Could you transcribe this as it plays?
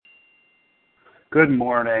Good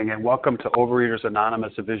morning and welcome to Overeaters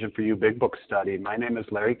Anonymous, a Vision for You Big Book study. My name is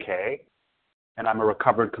Larry Kay and I'm a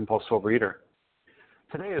recovered compulsive overeater.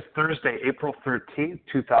 Today is Thursday, April 13th,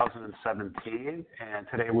 2017, and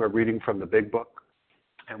today we're reading from the Big Book,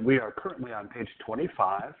 and we are currently on page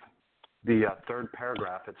 25, the third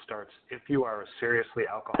paragraph. It starts, if you are seriously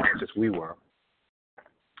alcoholic as we were.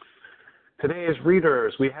 Today's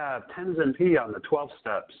readers, we have Tenzin P. on the 12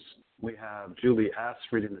 steps. We have Julie S.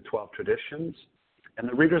 reading the 12 traditions. And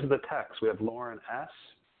the readers of the text, we have Lauren S.,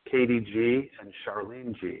 Katie G., and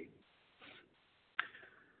Charlene G.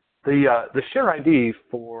 The share ID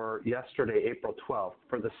for yesterday, April 12th,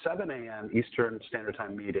 for the 7 a.m. Eastern Standard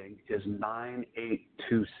Time meeting is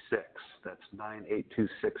 9826. That's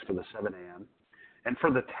 9826 for the 7 a.m. And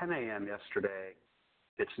for the 10 a.m. yesterday,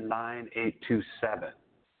 it's 9827.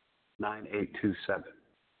 9827.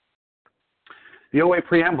 The OA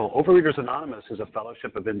Preamble. Overeaters Anonymous is a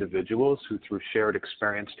fellowship of individuals who, through shared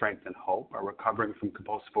experience, strength, and hope, are recovering from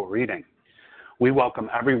compulsive overeating. We welcome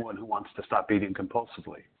everyone who wants to stop eating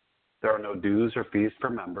compulsively. There are no dues or fees for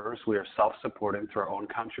members. We are self-supporting through our own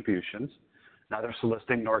contributions, neither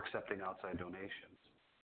soliciting nor accepting outside donations.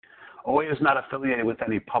 OA is not affiliated with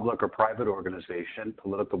any public or private organization,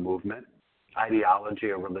 political movement, ideology,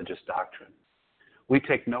 or religious doctrine. We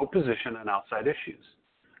take no position on outside issues.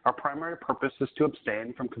 Our primary purpose is to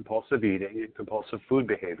abstain from compulsive eating and compulsive food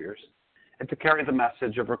behaviors and to carry the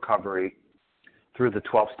message of recovery through the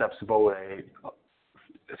 12 steps of OA,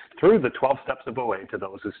 to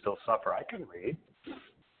those who still suffer. I can read.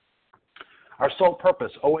 Our sole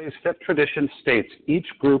purpose, OA's fifth tradition states, each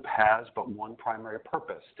group has but one primary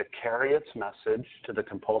purpose, to carry its message to the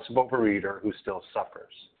compulsive overeater who still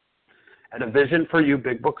suffers. At a Vision for You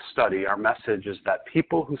Big Book study, our message is that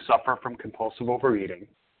people who suffer from compulsive overeating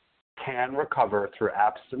can recover through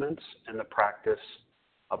abstinence and the practice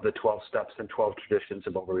of the 12 steps and 12 traditions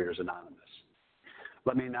of Overeaters Anonymous.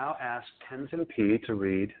 Let me now ask Tenzin P. to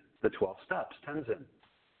read the 12 steps. Tenzin.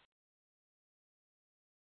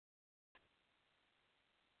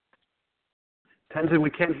 Tenzin, we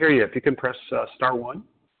can't hear you. If you can press star 1.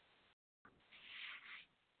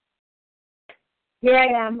 Here I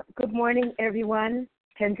am. Good morning, everyone.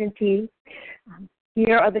 Tenzin P.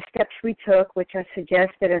 Here are the steps we took, which are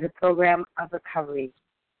suggested as a program of recovery.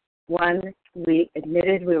 1, we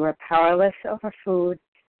admitted we were powerless over food,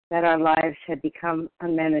 that our lives had become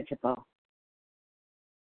unmanageable.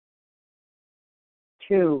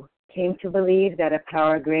 2, came to believe that a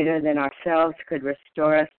power greater than ourselves could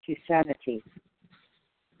restore us to sanity.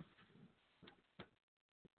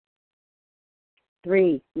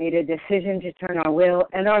 3, made a decision to turn our will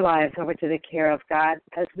and our lives over to the care of God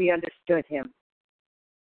as we understood Him.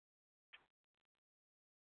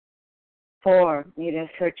 4, made a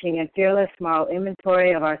searching and fearless moral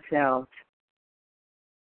inventory of ourselves.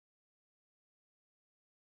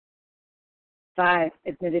 5,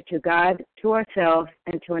 admitted to God, to ourselves,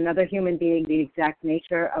 and to another human being the exact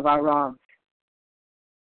nature of our wrongs.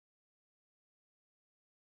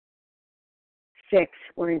 6,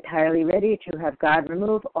 we're entirely ready to have God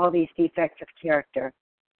remove all these defects of character.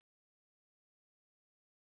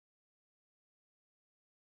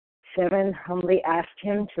 7, humbly asked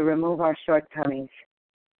Him to remove our shortcomings.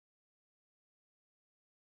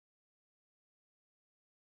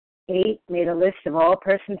 8, made a list of all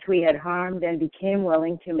persons we had harmed and became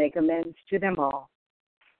willing to make amends to them all.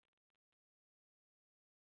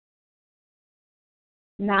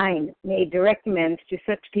 9, made direct amends to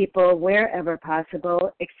such people wherever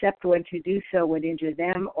possible, except when to do so would injure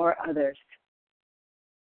them or others.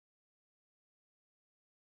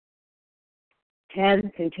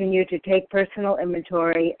 10, continued to take personal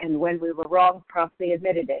inventory, and when we were wrong, promptly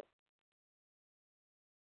admitted it.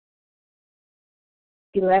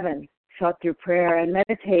 11, sought through prayer and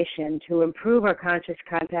meditation to improve our conscious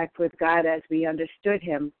contact with God as we understood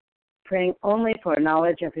Him, praying only for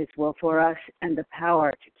knowledge of His will for us and the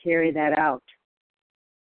power to carry that out.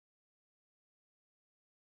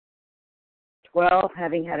 12,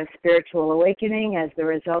 having had a spiritual awakening as the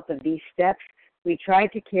result of these steps, we tried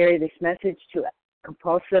to carry this message to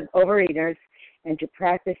compulsive overeaters and to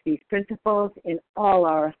practice these principles in all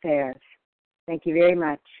our affairs. Thank you very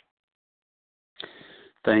much.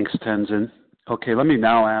 Thanks, Tenzin. Okay, let me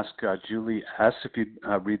now ask Julie S. if you'd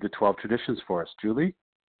read the 12 traditions for us. Julie?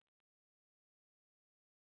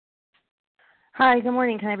 Hi, good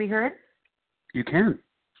morning. Can I be heard? You can.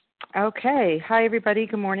 Okay. Hi, everybody.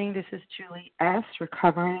 Good morning. This is Julie S.,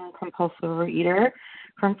 recovering compulsive overeater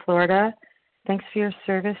from Florida. Thanks for your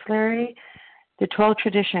service, Larry. The 12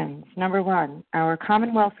 traditions. Number 1, our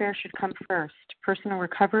common welfare should come first. Personal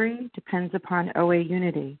recovery depends upon OA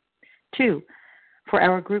unity. 2, For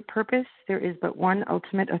our group purpose, there is but one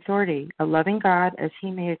ultimate authority, a loving God as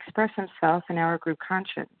he may express himself in our group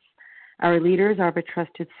conscience. Our leaders are but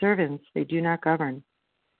trusted servants. They do not govern.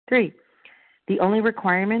 3. The only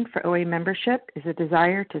requirement for OA membership is a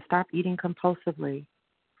desire to stop eating compulsively.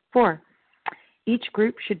 4. Each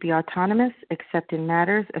group should be autonomous except in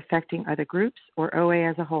matters affecting other groups or OA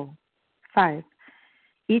as a whole. 5.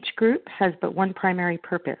 Each group has but one primary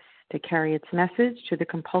purpose, to carry its message to the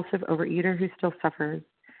compulsive overeater who still suffers.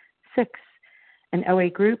 6. An OA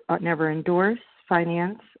group ought never endorse,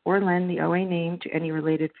 finance, or lend the OA name to any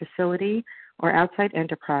related facility or outside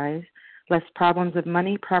enterprise, lest problems of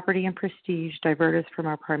money, property, and prestige divert us from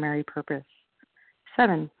our primary purpose.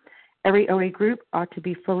 7. Every OA group ought to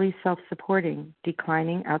be fully self-supporting,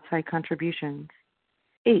 declining outside contributions.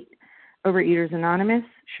 8. Overeaters Anonymous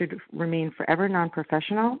should remain forever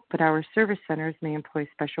non-professional, but our service centers may employ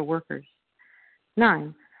special workers.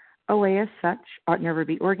 9. OA as such ought never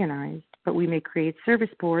be organized, but we may create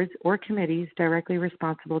service boards or committees directly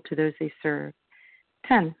responsible to those they serve.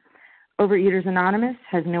 10. Overeaters Anonymous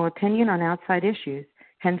has no opinion on outside issues,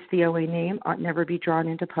 hence the OA name ought never be drawn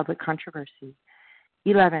into public controversy.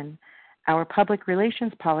 11. Our public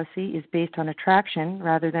relations policy is based on attraction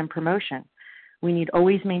rather than promotion. We need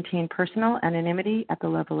always maintain personal anonymity at the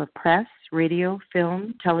level of press, radio,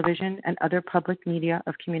 film, television, and other public media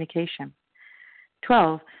of communication.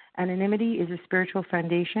 12. Anonymity is a spiritual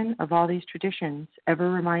foundation of all these traditions,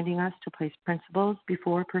 ever reminding us to place principles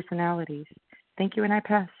before personalities. Thank you, and I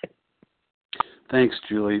pass. Thanks,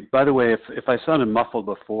 Julie. By the way, if I sounded muffled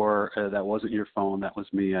before, that wasn't your phone. That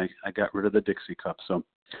was me. I got rid of the Dixie cup, so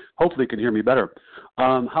hopefully you can hear me better.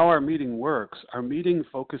 How our meeting works, our meeting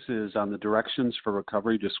focuses on the directions for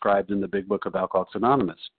recovery described in the Big Book of Alcoholics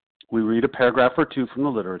Anonymous. We read a paragraph or two from the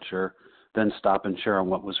literature, then stop and share on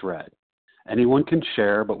what was read. Anyone can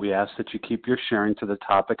share, but we ask that you keep your sharing to the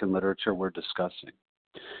topic and literature we're discussing,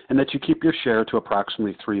 and that you keep your share to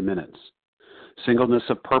approximately 3 minutes. Singleness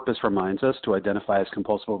of purpose reminds us to identify as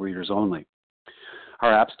compulsive readers only.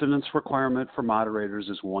 Our abstinence requirement for moderators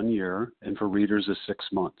is 1 year, and for readers is 6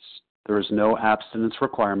 months. There is no abstinence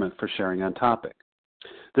requirement for sharing on topic.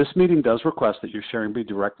 This meeting does request that your sharing be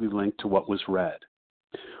directly linked to what was read.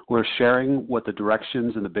 We're sharing what the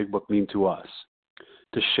directions in the Big Book mean to us.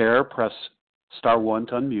 To share, press *1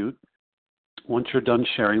 to unmute. Once you're done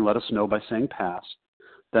sharing, let us know by saying pass.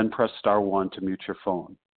 Then press *1 to mute your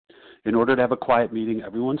phone. In order to have a quiet meeting,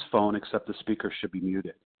 everyone's phone except the speaker should be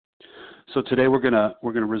muted. So today we're gonna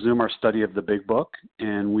resume our study of the Big Book,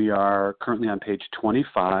 and we are currently on page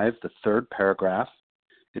 25, the third paragraph.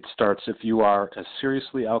 It starts, "If you are as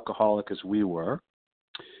seriously alcoholic as we were,"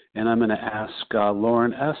 and I'm going to ask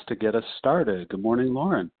Lauren S. to get us started. Good morning,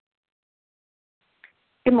 Lauren.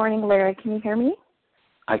 Good morning, Larry. Can you hear me?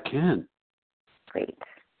 I can. Great.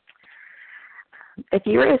 If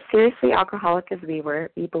you are as seriously alcoholic as we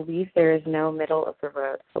were, we believe there is no middle of the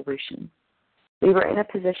road solution. We were in a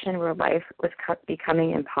position where life was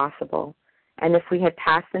becoming impossible, and if we had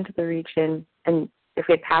passed into the region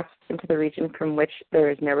from which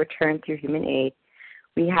there is no return through human aid,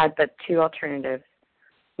 we had but two alternatives.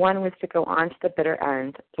 One was to go on to the bitter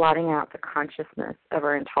end, blotting out the consciousness of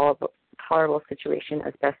our intolerable situation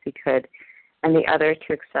as best we could, and the other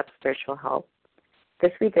to accept spiritual help.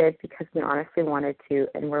 This we did because we honestly wanted to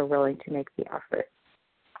and were willing to make the effort.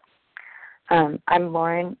 I'm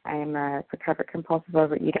Lauren. I am a recovered compulsive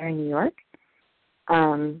overeater in New York.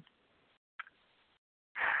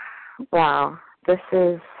 Wow, this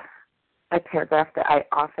is a paragraph that I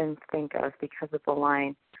often think of because of the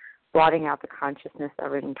line, blotting out the consciousness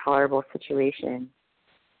of an intolerable situation.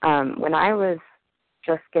 When I was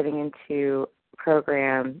just getting into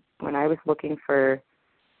program, when I was looking for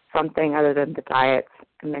something other than the diets,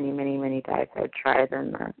 many diets I'd tried,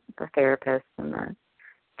 and the therapist and the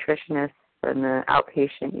nutritionist and the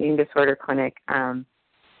outpatient eating disorder clinic, I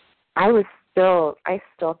still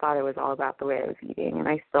thought it was all about the way I was eating, and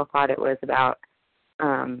I still thought it was about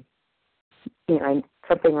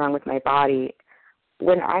something wrong with my body.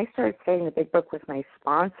 When I started studying the Big Book with my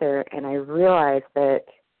sponsor, and I realized that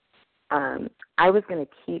I was going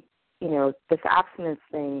to keep, this abstinence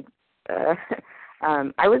thing,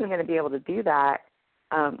 I wasn't going to be able to do that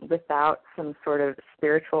without some sort of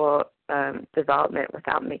spiritual development,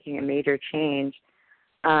 without making a major change.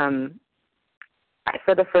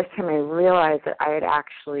 For the first time, I realized that I had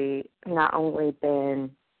actually not only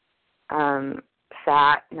been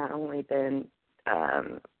fat, not only been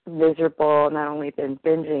miserable, not only been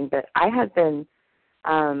binging, but I had been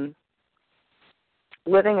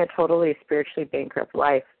living a totally spiritually bankrupt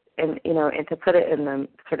life. And to put it in the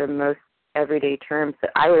sort of most everyday terms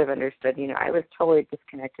that I would have understood, I was totally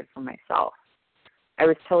disconnected from myself. I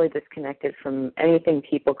was totally disconnected from anything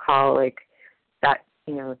people call like that,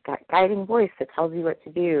 that guiding voice that tells you what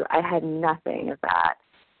to do. I had nothing of that.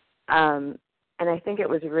 And I think it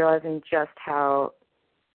was realizing just how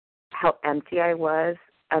empty I was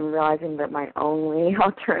and realizing that my only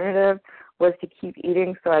alternative was to keep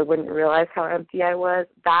eating so I wouldn't realize how empty I was.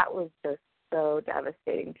 That was just so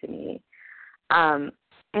devastating to me. And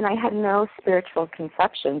I had no spiritual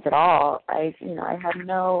conceptions at all. I had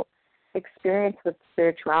no experience with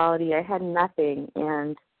spirituality. I had nothing.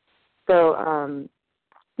 And so,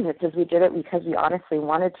 because we did it because we honestly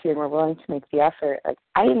wanted to and were willing to make the effort. Like,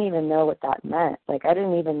 I didn't even know what that meant. Like, I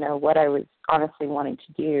didn't even know what I was honestly wanting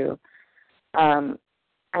to do.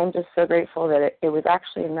 I'm just so grateful that it was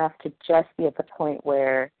actually enough to just be at the point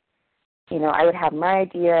where, I would have my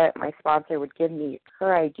idea, my sponsor would give me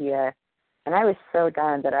her idea, and I was so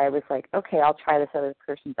done that I was like, okay, I'll try this other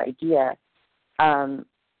person's idea. And,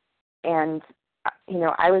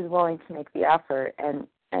 I was willing to make the effort, and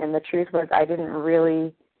the truth was I didn't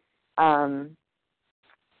really,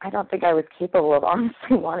 I don't think I was capable of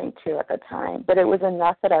honestly wanting to at the time, but it was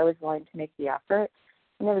enough that I was willing to make the effort,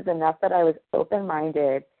 and it was enough that I was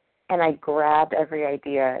open-minded, and I grabbed every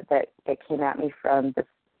idea that came at me from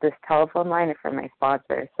this telephone line and from my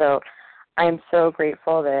sponsor. So I'm so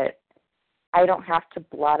grateful that I don't have to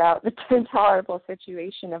blot out the intolerable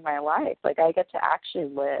situation of my life. Like, I get to actually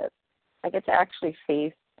live. I get to actually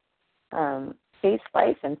face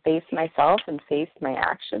life and face myself and face my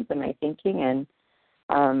actions and my thinking.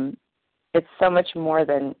 And it's so much more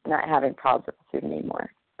than not having problems with the food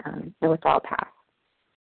anymore. And with all pass.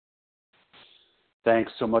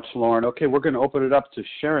 Thanks so much, Lauren. Okay, we're going to open it up to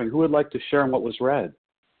sharing. Who would like to share on what was read?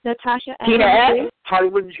 Natasha M. Tina S.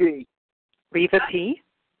 Harlan G. Reva P.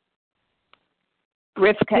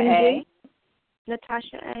 Rivka A.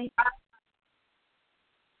 Natasha A.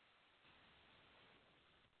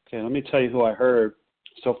 Okay, let me tell you who I heard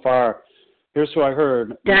so far. Here's who I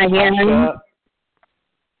heard. Diane.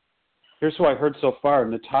 Here's who I heard so far.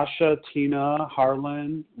 Natasha, Tina,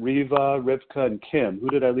 Harlan, Reva, Rivka, and Kim. Who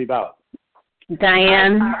did I leave out?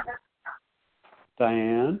 Diane.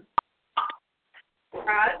 Diane.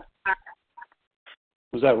 Roz.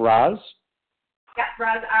 Was that Roz? Yeah,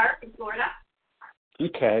 Roz R. from Florida.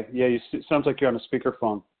 Okay. Yeah, it sounds like you're on a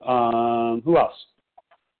speakerphone. Who else?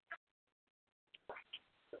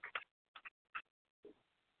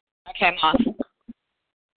 Okay, Moss.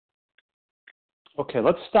 Okay,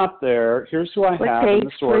 let's stop there. Here's who I What have page, in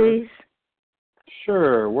this order. please?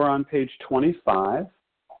 Sure. We're on page 25,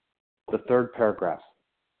 the third paragraph.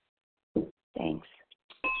 Thanks.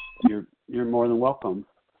 You're more than welcome.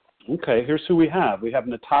 Okay, here's who we have. We have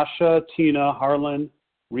Natasha, Tina, Harlan,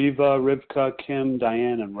 Reva, Rivka, Kim,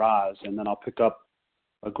 Diane, and Roz, and then I'll pick up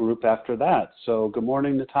a group after that. So good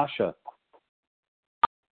morning, Natasha.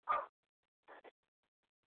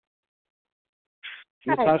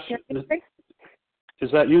 Hi, Natasha, can I be heard?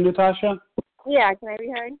 is that you, Natasha? Yeah, can I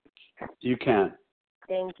be heard? You can.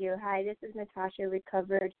 Thank you. Hi, this is Natasha,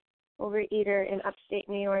 recovered overeater in upstate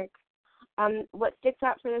New York. What sticks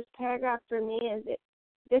out for this paragraph for me is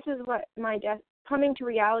this is what my coming to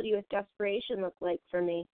reality with desperation looked like for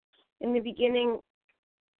me. In the beginning,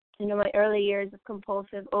 my early years of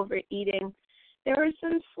compulsive overeating, there were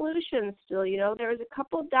some solutions still, There was a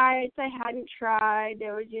couple diets I hadn't tried.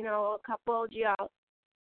 There was, a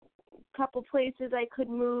couple places I could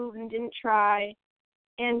move and didn't try.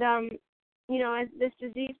 And, as this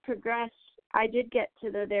disease progressed, I did get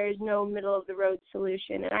to there is no middle of the road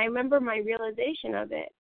solution. And I remember my realization of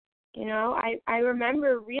it. I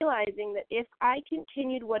remember realizing that if I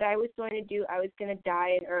continued what I was going to do, I was going to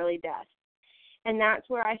die an early death. And that's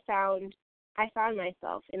where I found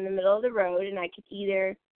myself in the middle of the road, and I could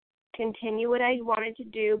either continue what I wanted to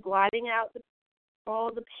do, blotting out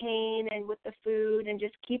all the pain and with the food and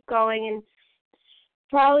just keep going, and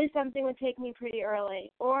probably something would take me pretty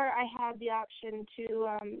early. Or I had the option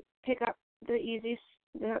to pick up the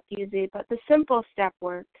the simple step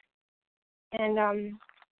work. And, and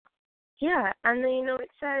then, it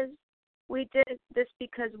says we did this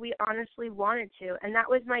because we honestly wanted to, and that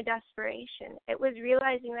was my desperation. It was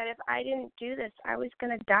realizing that if I didn't do this, I was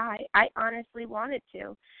going to die. I honestly wanted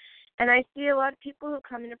to. And I see a lot of people who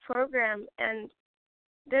come into program, and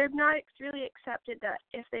they're not really accepted that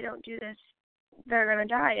if they don't do this, they're going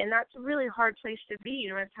to die. And that's a really hard place to be.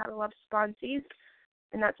 I've had a lot of sponsees,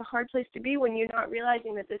 and that's a hard place to be when you're not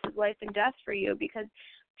realizing that this is life and death for you. Because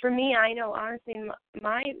for me, I know, honestly, in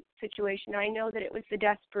my situation, I know that it was the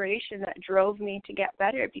desperation that drove me to get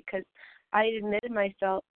better, because I admitted to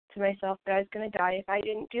myself that I was going to die if I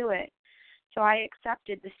didn't do it. So I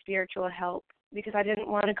accepted the spiritual help because I didn't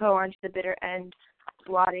want to go on to the bitter end,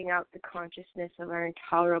 blotting out the consciousness of our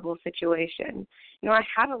intolerable situation. You know, I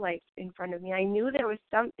had a life in front of me. I knew there was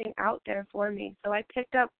something out there for me. So I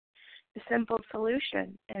picked up the simple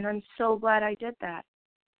solution, and I'm so glad I did that.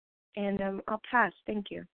 And I'll pass.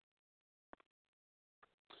 Thank you.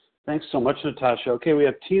 Thanks so much, Natasha. Okay, we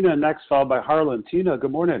have Tina next, followed by Harlan. Tina,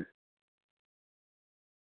 good morning.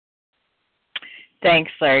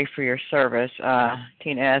 Thanks, Larry, for your service.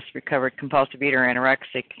 Tina S., recovered compulsive eater,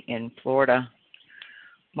 anorexic in Florida.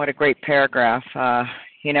 What a great paragraph.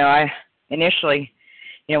 I initially,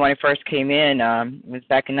 when I first came in, it was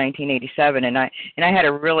back in 1987, and I had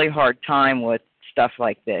a really hard time with stuff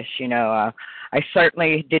like this. I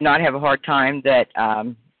certainly did not have a hard time that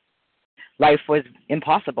life was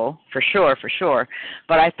impossible, for sure.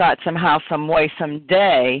 But I thought somehow, some way,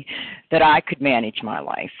 someday that I could manage my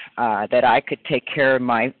life, that I could take care of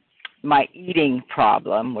my eating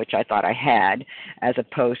problem, which I thought I had, as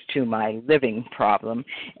opposed to my living problem.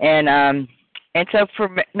 And so for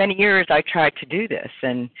many years I tried to do this,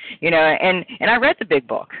 and I read the big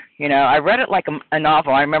book. I read it like a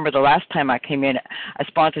novel. I remember the last time I came in, a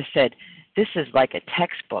sponsor said, "This is like a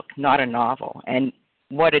textbook, not a novel." And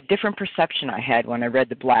what a different perception I had when I read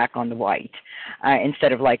the black on the white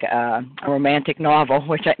instead of like a romantic novel,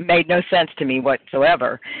 which made no sense to me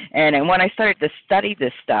whatsoever. And when I started to study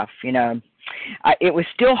this stuff, it was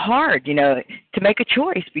still hard, to make a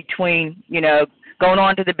choice between, going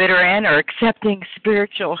on to the bitter end or accepting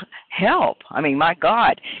spiritual help. I mean, my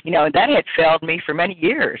God, that had failed me for many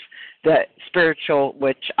years. The spiritual,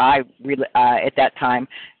 which I at that time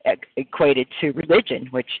equated to religion,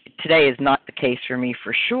 which today is not the case for me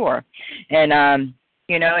for sure. And and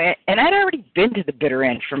I'd already been to the bitter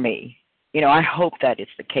end for me. I hope that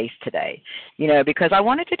it's the case today. Because I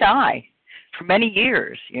wanted to die for many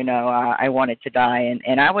years. I wanted to die,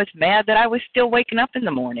 and I was mad that I was still waking up in the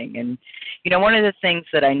morning. And one of the things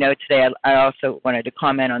that I know today, I also wanted to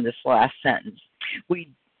comment on this last sentence. We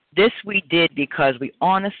did because we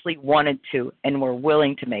honestly wanted to and were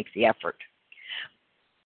willing to make the effort.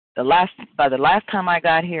 By the last time I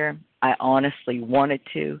got here, I honestly wanted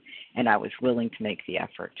to, and I was willing to make the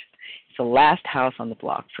effort. It's the last house on the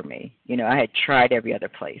block for me. I had tried every other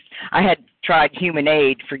place. I had tried human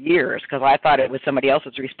aid for years because I thought it was somebody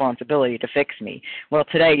else's responsibility to fix me. Well,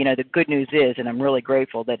 today, the good news is, and I'm really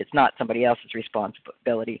grateful that it's not somebody else's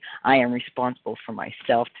responsibility. I am responsible for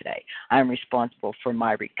myself today. I'm responsible for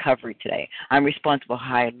my recovery today. I'm responsible for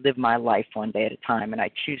how I live my life one day at a time, and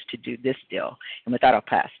I choose to do this deal. And with that, I'll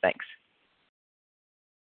pass. Thanks.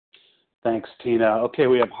 Thanks, Tina. Okay,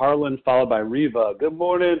 we have Harlan followed by Reva. Good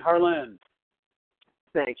morning, Harlan.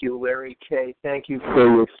 Thank you, Larry K. Thank you for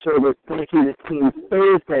your service. Thank you to Team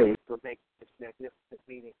Thursday for making this magnificent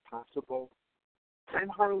meeting possible. I'm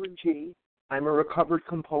Harlan G. I'm a recovered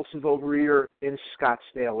compulsive overeater in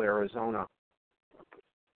Scottsdale, Arizona.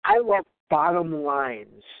 I love bottom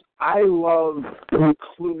lines. I love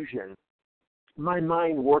conclusion. My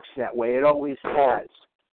mind works that way. It always has.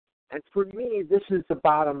 And for me, this is the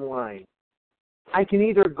bottom line. I can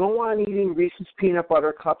either go on eating Reese's peanut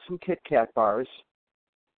butter cups and Kit Kat bars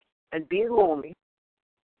and be lonely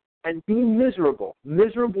and be miserable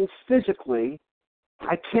physically.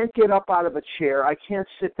 I can't get up out of a chair. I can't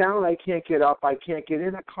sit down. I can't get up. I can't get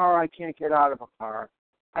in a car. I can't get out of a car.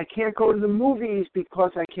 I can't go to the movies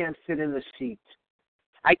because I can't fit in the seat.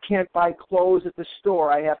 I can't buy clothes at the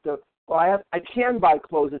store. I can buy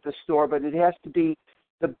clothes at the store, but it has to be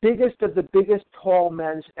the biggest of the biggest tall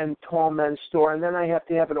men's store, and then I have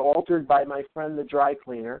to have it altered by my friend the dry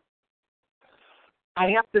cleaner.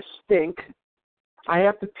 I have to stink. I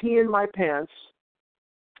have to pee in my pants.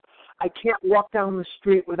 I can't walk down the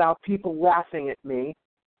street without people laughing at me.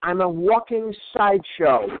 I'm a walking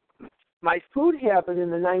sideshow. My food habit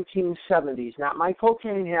in the 1970s, not my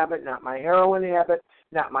cocaine habit, not my heroin habit,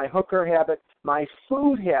 not my hooker habit, my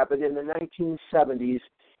food habit in the 1970s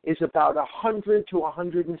is about $100 to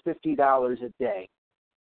 $150 a day.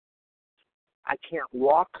 I can't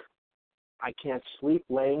walk. I can't sleep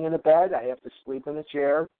laying in a bed. I have to sleep in a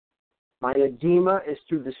chair. My edema is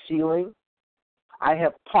through the ceiling. I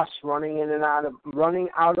have pus running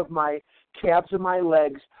out of my calves of my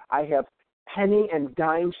legs. I have penny and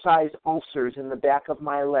dime-sized ulcers in the back of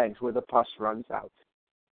my legs where the pus runs out.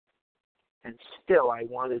 And still, I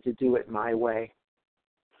wanted to do it my way.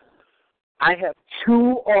 I have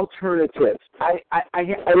two alternatives. I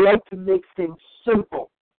like to make things simple.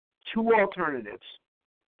 Two alternatives.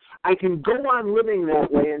 I can go on living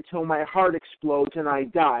that way until my heart explodes and I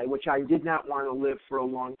die, which I did not want to live for a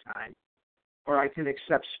long time. Or I can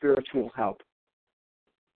accept spiritual help.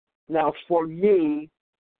 Now, for me,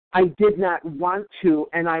 I did not want to,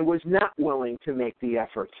 and I was not willing to make the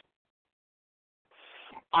effort.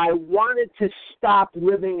 I wanted to stop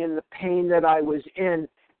living in the pain that I was in,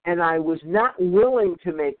 and I was not willing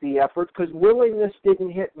to make the effort because willingness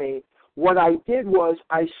didn't hit me. What I did was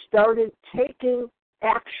I started taking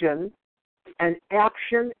action and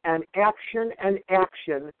action and action and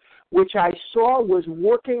action, which I saw was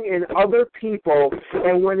working in other people,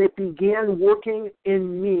 and when it began working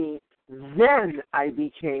in me, then I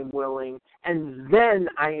became willing, and then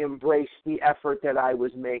I embraced the effort that I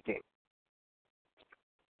was making.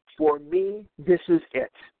 For me, this is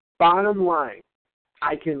it. Bottom line,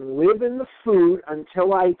 I can live in the food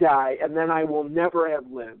until I die, and then I will never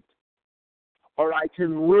have lived. Or I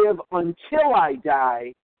can live until I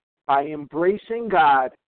die by embracing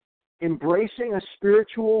God, embracing a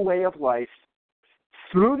spiritual way of life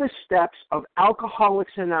through the steps of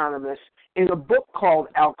Alcoholics Anonymous, in a book called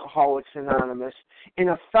Alcoholics Anonymous, in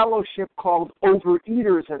a fellowship called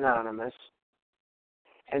Overeaters Anonymous.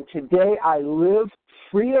 And today I live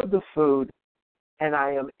free of the food, and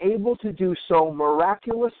I am able to do so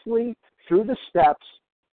miraculously through the steps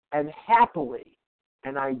and happily.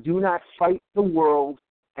 And I do not fight the world,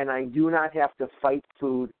 and I do not have to fight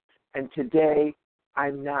food. And today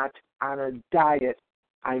I'm not on a diet.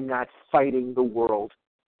 I'm not fighting the world.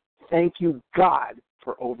 Thank you, God,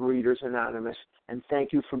 for Overeaters Anonymous, and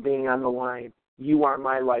thank you for being on the line. You are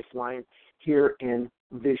my lifeline here in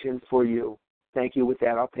Vision for You. Thank you. With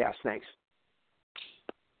that, I'll pass. Thanks.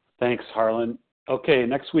 Thanks, Harlan. Okay,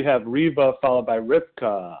 next we have Reva, followed by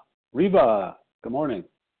Rivka. Reva, good morning.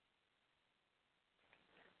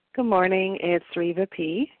 Good morning. It's Reva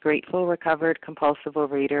P., grateful, recovered, compulsive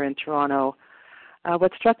overeater in Toronto.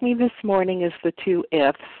 What struck me this morning is the two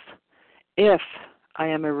ifs. If I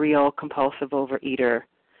am a real compulsive overeater,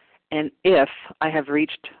 and if I have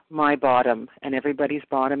reached my bottom, and everybody's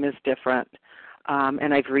bottom is different,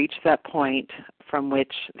 and I've reached that point from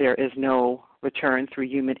which there is no return through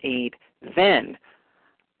human aid, then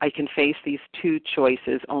I can face these two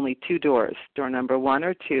choices, only two doors, door number 1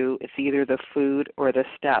 or 2. It's either the food or the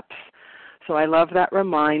steps. So I love that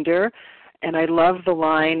reminder, and I love the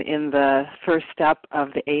line in the first step of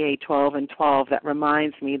the AA 12 and 12 that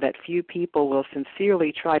reminds me that few people will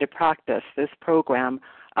sincerely try to practice this program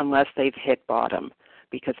unless they've hit bottom,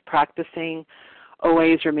 because practicing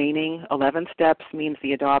OA's remaining 11 steps means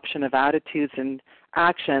the adoption of attitudes and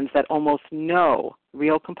actions that almost no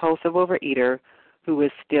real compulsive overeater who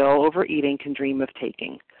is still overeating can dream of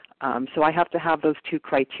taking. So I have to have those two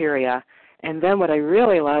criteria. And then what I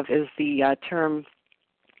really love is the term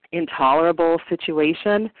intolerable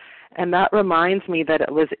situation. And that reminds me that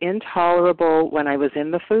it was intolerable when I was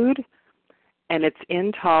in the food, and it's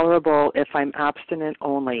intolerable if I'm abstinent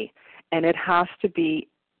only. And it has to be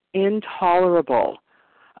intolerable.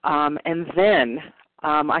 And then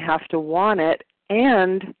I have to want it,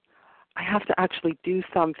 and I have to actually do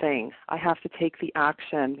something. I have to take the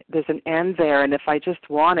action. There's an end there, and if I just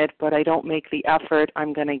want it but I don't make the effort,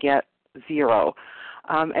 I'm going to get 0.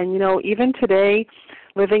 And, you know, even today,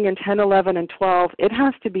 living in 10, 11, and 12, it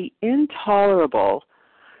has to be intolerable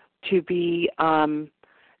to be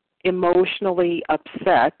emotionally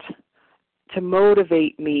upset to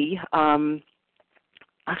motivate me.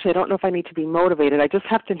 Actually, I don't know if I need to be motivated. I just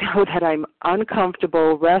have to know that I'm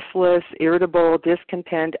uncomfortable, restless, irritable,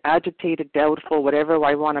 discontent, agitated, doubtful, whatever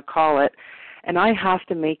I want to call it, and I have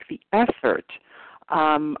to make the effort.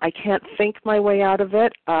 I can't think my way out of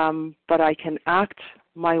it, but I can act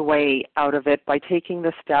my way out of it by taking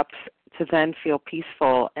the steps to then feel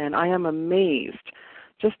peaceful. And I am amazed,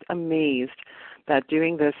 just amazed, that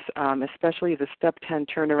doing this, especially the step 10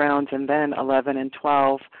 turnarounds and then 11 and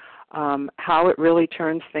 12, how it really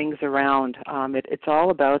turns things around. It's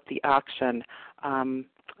all about the action. And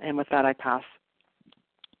with that, I pass.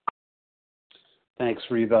 Thanks,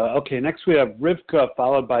 Reva. Okay, next we have Rivka,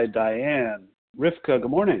 followed by Diane. Rivka, good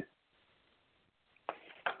morning.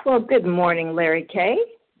 Well, good morning, Larry K.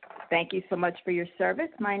 Thank you so much for your service.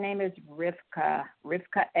 My name is Rivka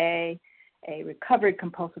A., a recovered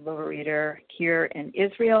compulsive overeater here in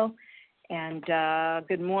Israel. And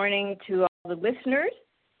good morning to all the listeners.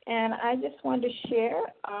 And I just wanted to share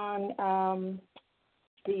on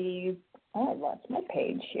I lost my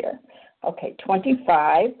page here. Okay,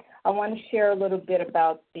 25. I want to share a little bit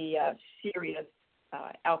about the serious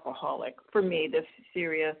alcoholic. For me, the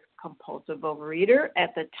serious compulsive overeater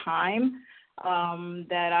at the time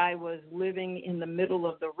that I was living in the middle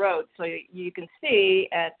of the road. So you can see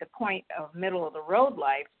at the point of middle of the road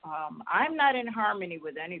life, I'm not in harmony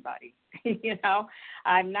with anybody.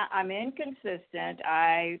 I'm inconsistent.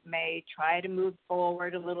 I may try to move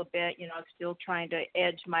forward a little bit, still trying to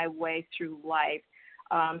edge my way through life.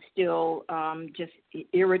 Still just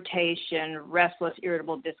irritation, restless,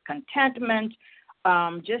 irritable discontentment,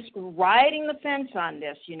 just riding the fence on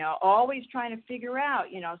this, always trying to figure out,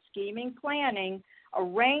 scheming, planning,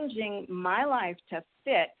 arranging my life to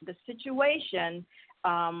fit the situation,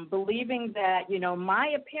 believing that, my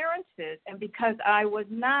appearances, and because I was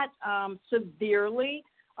not severely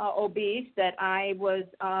obese, that I was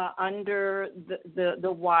under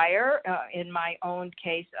the wire, in my own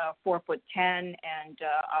case, 4'10" and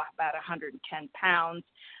about 110 pounds,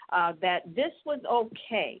 that this was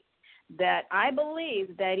okay. That I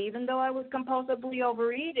believe that even though I was compulsively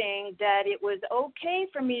overeating, that it was okay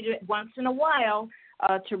for me to once in a while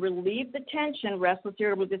to relieve the tension, restless,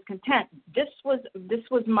 irritable, discontent. This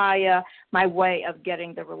was my way of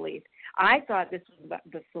getting the relief. I thought this was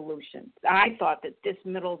the solution. I thought that this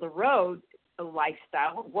middle of the road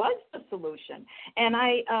lifestyle was the solution, and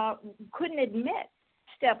I couldn't admit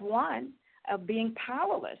step one of being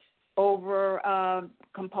powerless over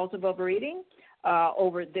compulsive overeating.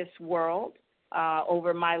 Over this world,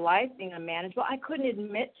 over my life being unmanageable. I couldn't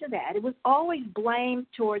admit to that. It was always blame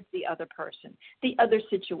towards the other person, the other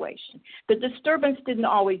situation. The disturbance didn't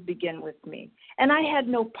always begin with me, and I had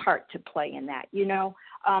no part to play in that.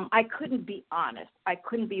 I couldn't be honest. I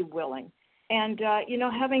couldn't be willing. And,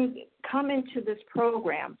 having come into this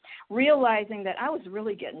program, realizing that I was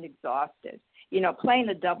really getting exhausted, playing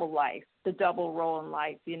the double life, the double role in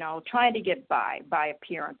life, trying to get by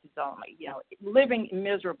appearances only, living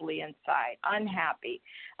miserably inside, unhappy,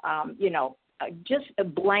 just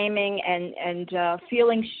blaming and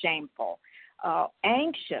feeling shameful,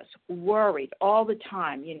 anxious, worried all the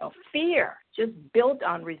time, fear, just built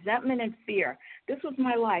on resentment and fear. This was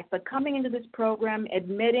my life. But coming into this program,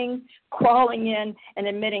 admitting, crawling in and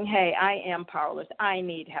admitting, hey, I am powerless. I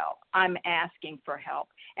need help. I'm asking for help.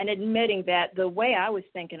 And admitting that the way I was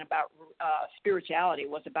thinking about spirituality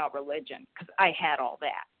was about religion, because I had all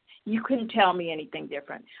that. You couldn't tell me anything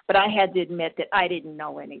different. But I had to admit that I didn't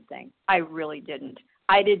know anything. I really didn't.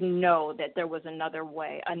 I didn't know that there was another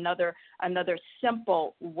way, another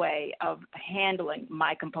simple way of handling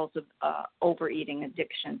my compulsive overeating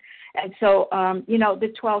addiction. And so,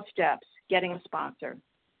 the 12 steps, getting a sponsor,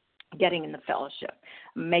 getting in the fellowship,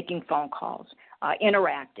 making phone calls,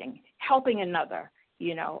 interacting, helping another,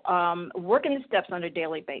 working the steps on a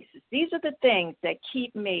daily basis. These are the things that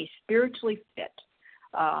keep me spiritually fit.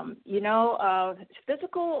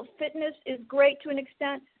 Physical fitness is great to an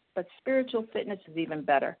extent, but spiritual fitness is even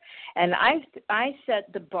better. And I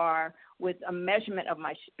set the bar with a measurement of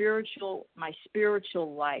my spiritual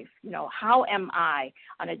life. How am I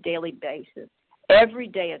on a daily basis? Every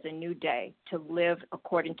day is a new day to live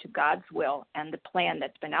according to God's will and the plan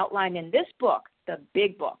that's been outlined in this book, the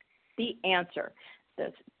big book, The Answer.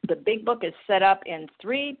 The big book is set up in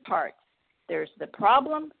 3 parts. There's the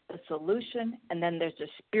problem, the solution, and then there's a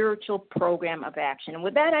spiritual program of action. And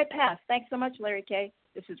with that, I pass. Thanks so much, Larry K.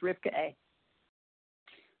 This is Rivka A.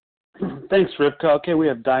 Thanks, Rivka. Okay, we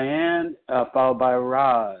have Diane, followed by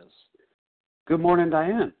Roz. Good morning,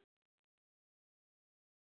 Diane.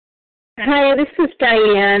 Hi, this is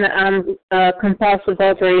Diane. I'm a compulsive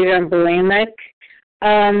overeater and bulimic.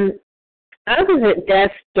 I was at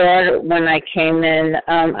death's door when I came in.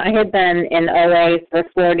 I had been in OA for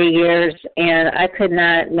 40 years, and I could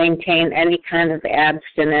not maintain any kind of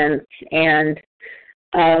abstinence. And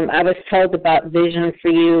I was told about Vision for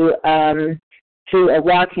You through a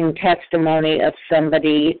walking testimony of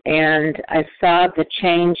somebody, and I saw the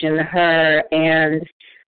change in her, and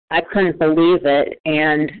I couldn't believe it.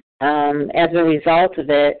 And as a result of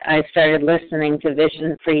it, I started listening to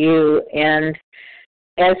Vision for You, and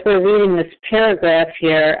as we're reading this paragraph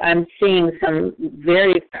here, I'm seeing some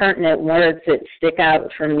very pertinent words that stick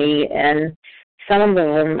out for me, and some of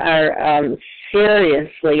them are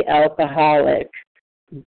seriously alcoholic,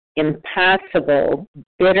 impossible,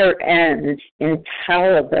 bitter end,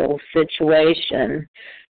 intolerable situation.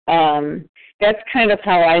 That's kind of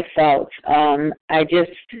how I felt. I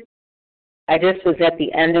just was at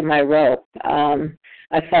the end of my rope.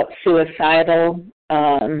 I felt suicidal.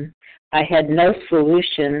 I had no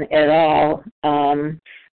solution at all.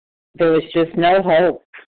 There was just no hope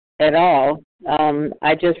at all.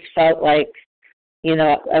 I just felt like, I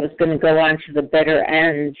was going to go on to the bitter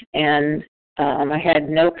end, and I had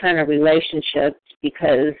no kind of relationships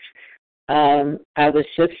because I was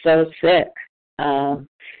just so sick.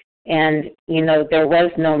 And, there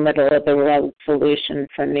was no middle of the road solution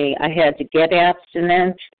for me. I had to get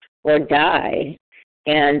abstinent or die.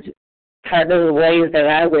 And part of the way that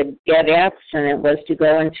I would get abstinent was to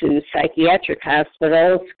go into psychiatric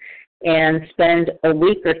hospitals and spend a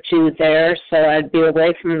week or two there, so I'd be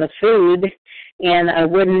away from the food and I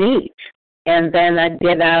wouldn't eat. And then I'd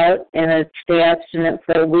get out and I'd stay abstinent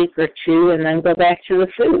for a week or two and then go back to the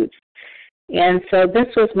food. And so this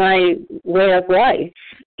was my way of life.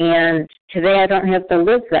 And today I don't have to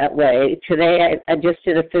live that way. Today I just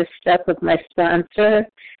did a fifth step with my sponsor,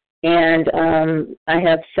 and I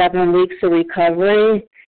have 7 weeks of recovery,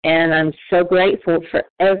 and I'm so grateful for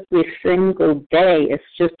every single day. It's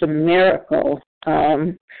just a miracle.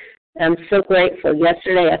 I'm so grateful.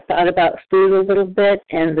 Yesterday I thought about food a little bit,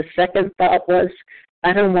 and the second thought was,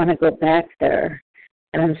 I don't want to go back there.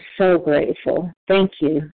 And I'm so grateful. Thank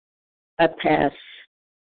you. I pass.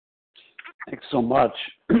 Thanks so much.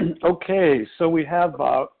 Okay, so we have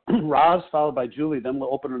Roz followed by Julie. Then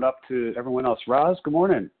we'll open it up to everyone else. Roz, good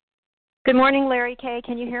morning. Good morning, Larry K.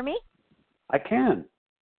 Can you hear me? I can.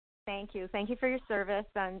 Thank you. Thank you for your service.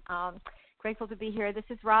 I'm grateful to be here. This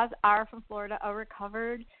is Roz R. from Florida, a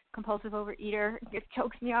recovered compulsive overeater. It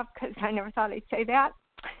chokes me up because I never thought I'd say that.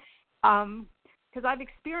 Because I've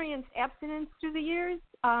experienced abstinence through the years,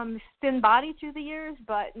 thin body through the years,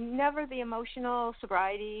 but never the emotional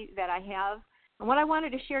sobriety that I have. And what I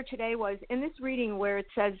wanted to share today was in this reading where it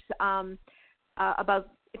says about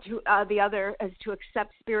the other as to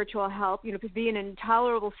accept spiritual help, to be in an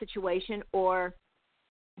intolerable situation or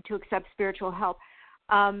to accept spiritual help.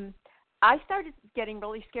 I started getting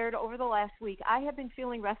really scared over the last week. I have been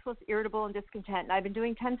feeling restless, irritable, and discontent. And I've been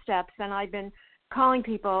doing 10 steps, and I've been calling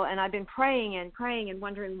people, and I've been praying and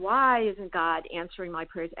wondering, why isn't God answering my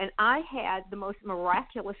prayers? And I had the most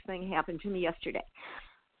miraculous thing happen to me yesterday.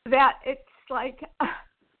 That it's like,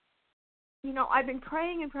 I've been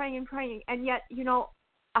praying, and yet,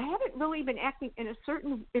 I haven't really been acting in a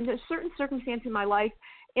certain circumstance in my life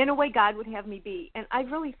in a way God would have me be. And I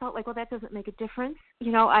really felt like, well, that doesn't make a difference.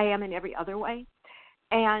 I am in every other way.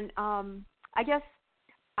 And I guess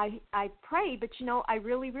I pray, but, I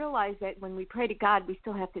really realize that when we pray to God, we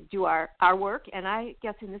still have to do our work. And I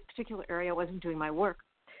guess in this particular area, I wasn't doing my work.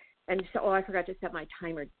 And so, I forgot to set my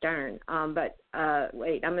timer, darn. But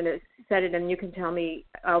wait, I'm going to set it, and you can tell me.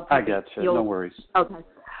 I got you. No worries.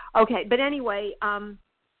 Okay. But anyway,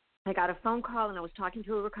 I got a phone call, and I was talking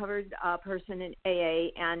to a recovered person in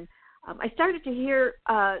AA, and I started to hear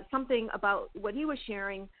something about what he was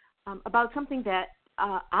sharing about something that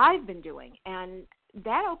I've been doing, and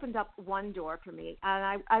that opened up one door for me.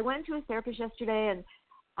 And I went to a therapist yesterday, and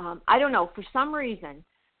I don't know, for some reason,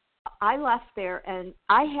 I left there, and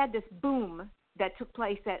I had this boom that took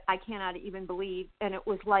place that I cannot even believe, and it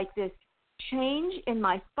was like this change in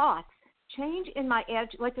my thoughts, change in my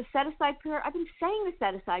attitude, like the set-aside prayer. I've been saying the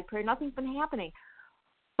set-aside prayer. Nothing's been happening.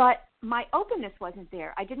 But my openness wasn't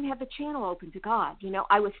there. I didn't have the channel open to God.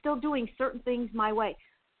 I was still doing certain things my way.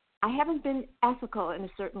 I haven't been ethical in a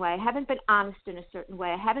certain way. I haven't been honest in a certain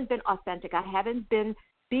way. I haven't been authentic. I haven't been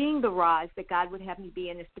being the Roz that God would have me be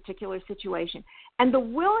in this particular situation. And the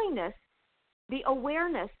willingness, the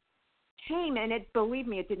awareness came, and believe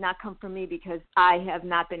me, it did not come from me because I have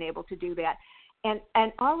not been able to do that.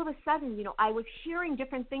 And all of a sudden, I was hearing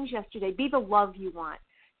different things yesterday. Be the love you want.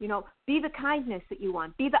 Be the kindness that you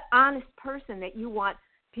want. Be the honest person that you want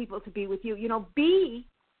people to be with you. Be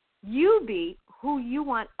who you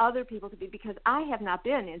want other people to be, because I have not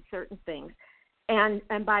been in certain things. And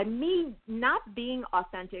by me not being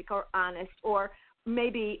authentic or honest, or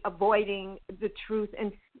maybe avoiding the truth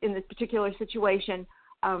in this particular situation,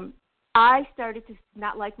 I started to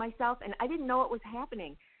not like myself, and I didn't know it was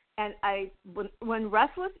happening. And when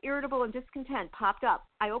restless, irritable, and discontent popped up,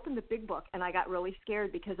 I opened the big book, and I got really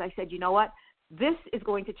scared because I said, you know what? This is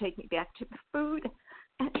going to take me back to the food.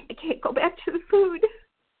 And I can't go back to the food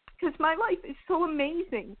because my life is so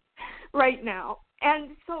amazing right now.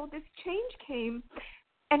 And so this change came,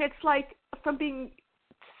 and it's like from being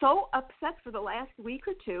so upset for the last week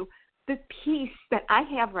or two, the peace that I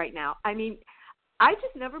have right now. I mean, I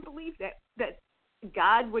just never believed that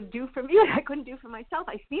God would do for me what I couldn't do for myself.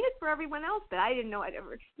 I've seen it for everyone else, but I didn't know I'd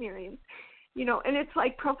ever experienced, and it's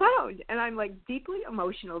like profound. And I'm like deeply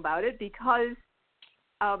emotional about it because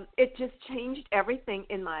it just changed everything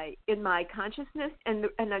in my consciousness and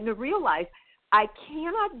to realize I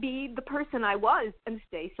cannot be the person I was and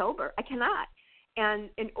stay sober. I cannot. And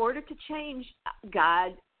in order to change,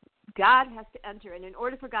 God has to enter. And in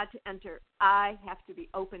order for God to enter, I have to be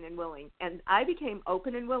open and willing. And I became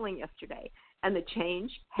open and willing yesterday, and the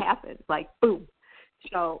change happened, like boom.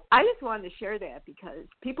 So I just wanted to share that because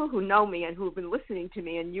people who know me and who have been listening to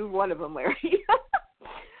me, and you're one of them, Larry,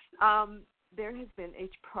 there has been a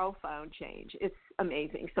profound change. It's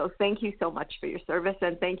amazing. So thank you so much for your service,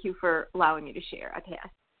 and thank you for allowing me to share. I pass.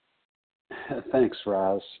 Thanks,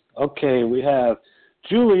 Roz. Okay, we have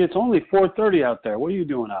Julie. It's only 4:30 out there. What are you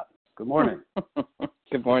doing up? Good morning.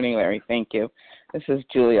 Good morning, Larry. Thank you. This is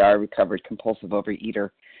Julie, our recovered compulsive overeater.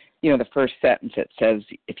 You know, the first sentence, it says,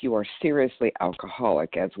 if you are seriously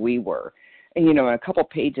alcoholic, as we were. And, you know, a couple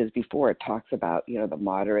pages before, it talks about, you know, the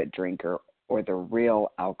moderate drinker or the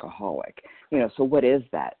real alcoholic. You know, so what is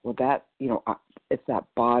that? Well, that, you know, it's that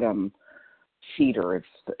bottom feeder,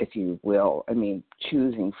 if you will. I mean,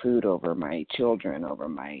 choosing food over my children, over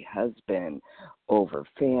my husband, over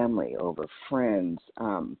family, over friends,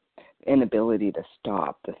 inability to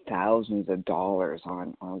stop, the thousands of dollars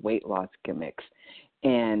on weight loss gimmicks,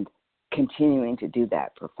 and continuing to do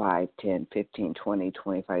that for 5, 10, 15, 20,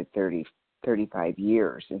 25, 30, 35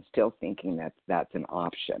 years and still thinking that that's an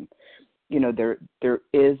option. You know, there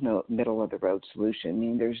is no middle of the road solution. I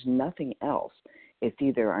mean, there's nothing else. It's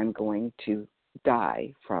either I'm going to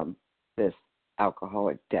die from this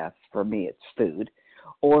alcoholic death, for me it's food,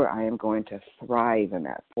 or I am going to thrive in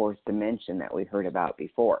that fourth dimension that we heard about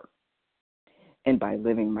before. And by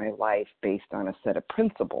living my life based on a set of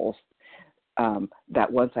principles,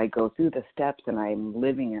 that once I go through the steps and I'm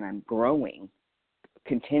living and I'm growing,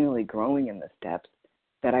 continually growing in the steps,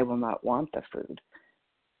 that I will not want the food.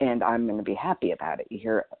 And I'm going to be happy about it. You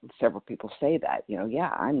hear several people say that, you know, yeah,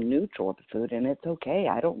 I'm neutral with the food and it's okay.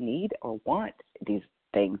 I don't need or want these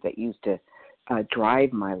things that used to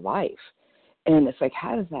drive my life. And it's like,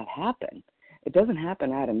 how does that happen? It doesn't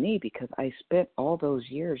happen out of me because I spent all those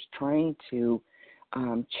years trying to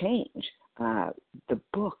change. The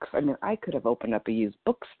books, I mean, I could have opened up a used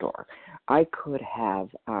bookstore. I could have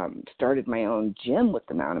started my own gym with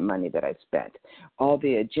the amount of money that I spent. All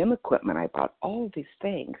the gym equipment I bought, all of these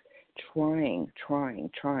things, trying,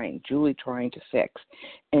 Julie trying to fix.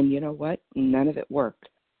 And you know what? None of it worked.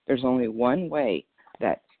 There's only one way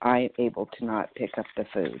that I am able to not pick up the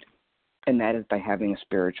food, and that is by having a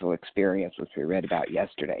spiritual experience, which we read about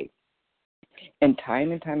yesterday. And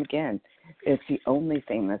time again, it's the only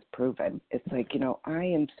thing that's proven. It's like, you know, I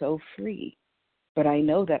am so free, but I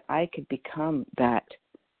know that I could become that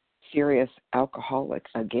serious alcoholic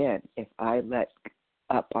again if I let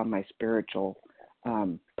up on my spiritual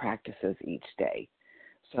practices each day.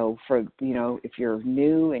 So for, you know, if you're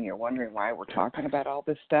new and you're wondering why we're talking about all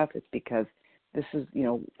this stuff, it's because this is, you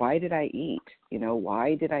know, why did I eat? You know,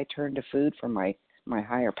 why did I turn to food for my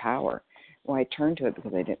higher power? Well, I turned to it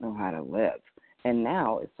because I didn't know how to live. And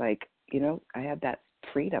now it's like, you know, I have that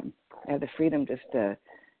freedom. I have the freedom just to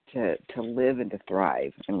live and to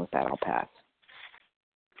thrive. And with that, I'll pass.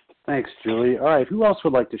 Thanks, Julie. All right, who else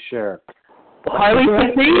would like to share?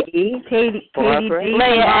 Carlisa C. Katie D.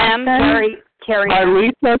 Leah M. Carrie.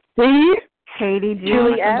 Carlisa C. Katie G.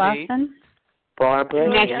 Julie S. Boston. Barbara.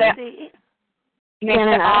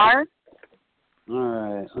 Nessa R. All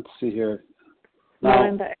right, let's see here. Now,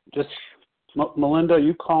 Melinda. Just Melinda,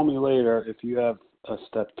 you call me later if you have a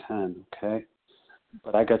step 10, okay?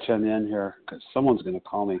 But I got you on the end here because someone's going to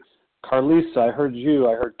call me. Carlisa, I heard you.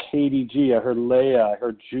 I heard Katie G. I heard Leah. I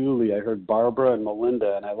heard Julie. I heard Barbara and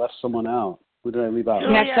Melinda, and I left someone out. Who did I leave out?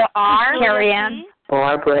 Nessa R. Carrie Ann.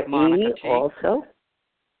 Barbara Monica E. G. also.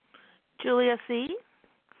 Julia C.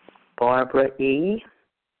 Barbara E.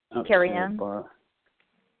 Okay, Carrie Ann.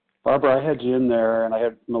 Barbara, I had you in there, and I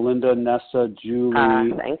had Melinda, Nessa,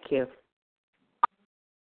 Julie. Thank you.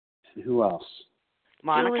 And who else?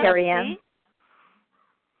 Monica. Carrie Ann.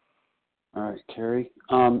 All right, Carrie.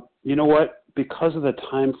 You know what? Because of the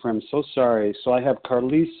time frame, so sorry. So I have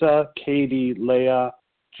Carlisa, Katie, Leah,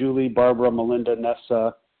 Julie, Barbara, Melinda,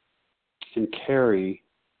 Nessa, and Carrie.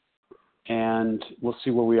 And we'll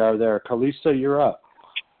see where we are there. Carlisa, you're up.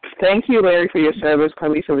 Thank you, Larry, for your service.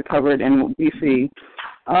 Carlisa recovered in BC.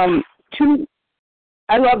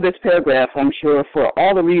 I love this paragraph, I'm sure, for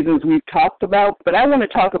all the reasons we've talked about, but I want to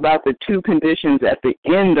talk about the two conditions at the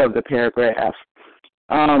end of the paragraph,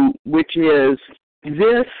 which is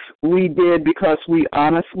this we did because we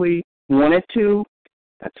honestly wanted to.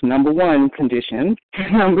 That's number one condition.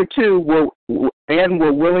 Number two, we're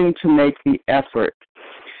willing to make the effort.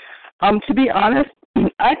 To be honest,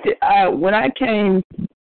 when I came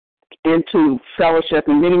into fellowship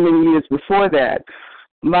and many years before that,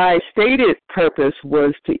 my stated purpose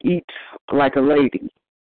was to eat like a lady,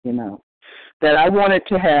 you know, that I wanted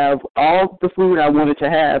to have all the food I wanted to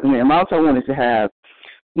have and the amounts I wanted to have,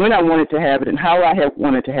 when I wanted to have it and how I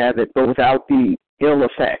wanted to have it, but without the ill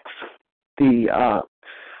effects.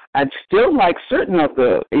 I'd still like certain of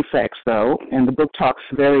the effects, though, and the book talks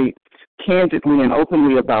very candidly and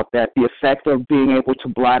openly about that, the effect of being able to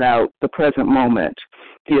blot out the present moment,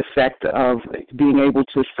 the effect of being able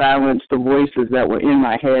to silence the voices that were in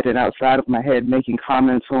my head and outside of my head making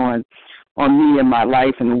comments on me and my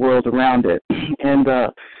life and the world around it.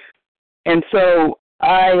 And so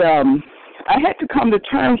I had to come to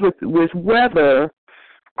terms with whether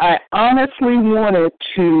I honestly wanted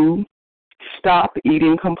to stop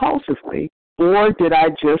eating compulsively, or did I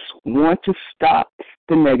just want to stop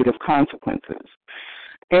the negative consequences?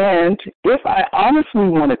 And if I honestly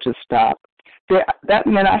wanted to stop, that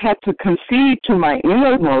meant I had to concede to my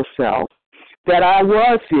innermost self that I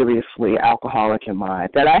was seriously alcoholic in mind,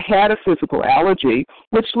 that I had a physical allergy,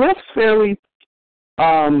 which lifts fairly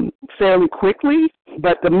quickly,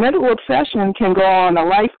 but the mental obsession can go on a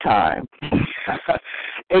lifetime,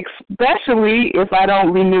 especially if I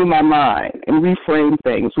don't renew my mind and reframe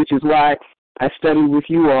things, which is why I study with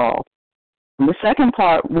you all. And the second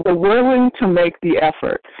part, we're willing to make the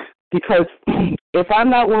effort, because if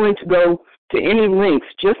I'm not willing to go to any lengths,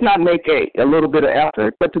 just not make a little bit of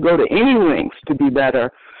effort, but to go to any lengths to be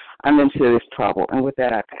better, I'm in serious trouble. And with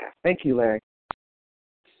that, I pass. Thank you, Larry.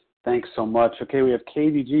 Thanks so much. Okay, we have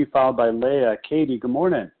Katie G followed by Leah. Katie, good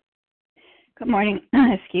morning. Good morning.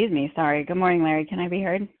 Excuse me. Sorry. Good morning, Larry. Can I be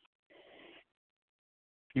heard?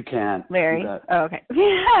 You can. Larry? Oh, okay.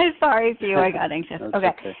 Sorry, Few. I got anxious.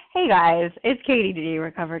 Okay. Hey, guys. It's Katie G,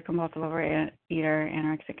 recovered compulsive overeater,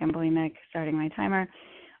 anorexic, and bulimic, starting my timer.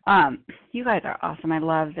 You guys are awesome. I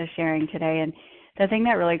love the sharing today. And the thing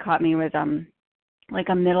that really caught me was like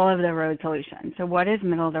a middle-of-the-road solution. So what is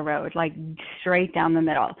middle of the road? Like straight down the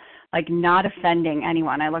middle, like not offending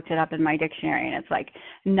anyone. I looked it up in my dictionary, and it's like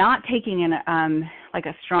not taking an like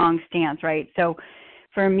a strong stance, right? So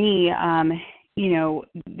for me, you know,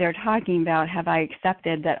 they're talking about, have I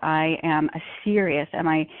accepted that I am am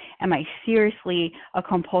I seriously a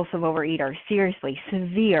compulsive overeater? Seriously,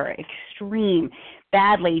 severe, extreme,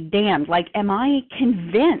 badly damned? Like, am I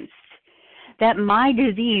convinced that my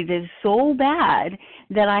disease is so bad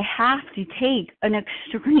that I have to take an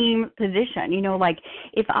extreme position? You know, like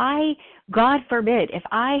if I, God forbid, if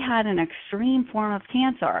I had an extreme form of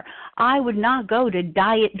cancer, I would not go to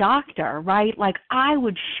diet doctor, right? Like I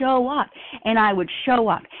would show up and I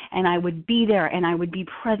would be there and I would be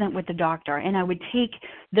present with the doctor and I would take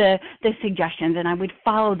the suggestions and I would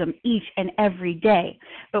follow them each and every day.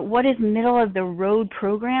 But what is middle of the road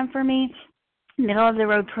program for me? Middle of the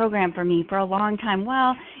road program for me for a long time.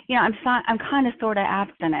 Well, you know, I'm kind of sort of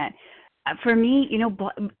abstinent. For me, you know,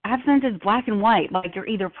 abstinence is black and white. Like you're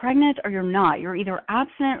either pregnant or you're not. You're either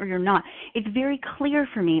abstinent or you're not. It's very clear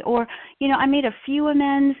for me. Or, you know, I made a few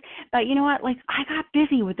amends, but you know what? Like I got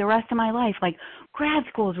busy with the rest of my life. Like grad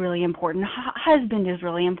school is really important. Husband is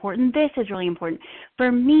really important. This is really important.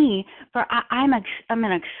 For me, I'm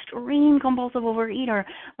an extreme compulsive overeater.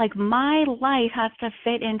 Like my life has to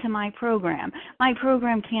fit into my program. My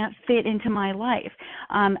program can't fit into my life.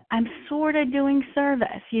 I'm sort of doing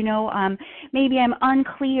service, you know. Maybe I'm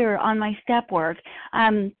unclear on my step work.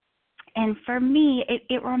 And for me,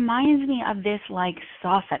 it reminds me of this like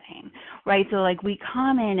softening, right? So like we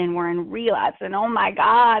come in and we're in relapse and oh my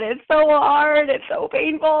God, it's so hard. It's so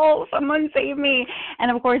painful. Someone save me.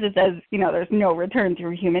 And of course it says, you know, there's no return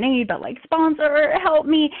through human aid, but like sponsor, help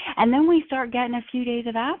me. And then we start getting a few days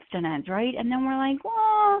of abstinence, right? And then we're like,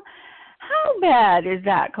 well, how bad is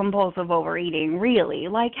that compulsive overeating really?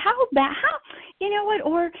 Like how bad, you know what,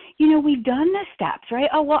 or, you know, we've done the steps, right?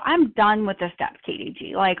 Oh, well, I'm done with the steps,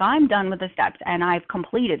 KDG. Like I'm done with the steps and I've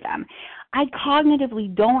completed them. I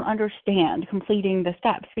cognitively don't understand completing the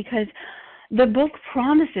steps because the book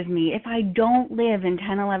promises me if I don't live in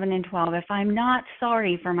 10, 11, and 12, if I'm not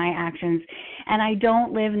sorry for my actions and I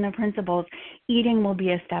don't live in the principles, eating will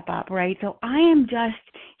be a step up, right? So I am just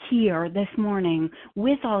here this morning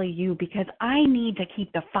with all of you because I need to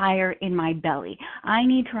keep the fire in my belly. I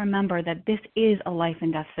need to remember that this is a life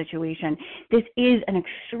and death situation. This is an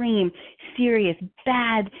extreme, serious,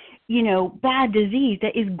 bad disease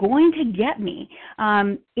that is going to get me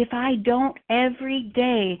if I don't every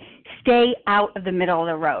day stay out of the middle of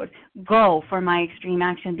the road, go for my extreme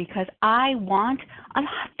action because I want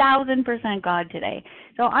 1,000% God today.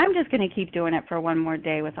 So I'm just going to keep doing it for one more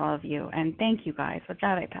day with all of you. And thank you guys. With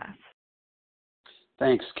that, I pass.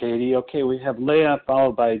 Thanks, Katie. Okay, we have Leah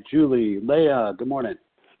followed by Julie. Leah, good morning.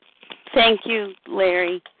 Thank you,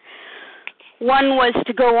 Larry. One was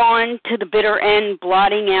to go on to the bitter end,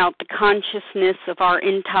 blotting out the consciousness of our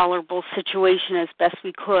intolerable situation as best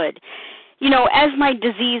we could. You know, as my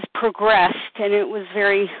disease progressed, and it was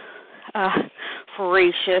very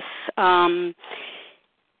voracious,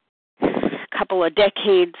 couple of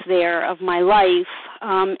decades there of my life,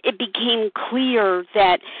 it became clear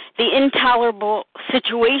that the intolerable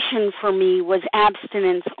situation for me was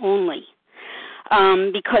abstinence only.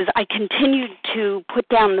 Because I continued to put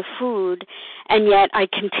down the food, and yet I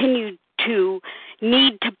continued to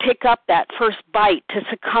need to pick up that first bite, to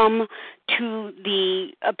succumb to the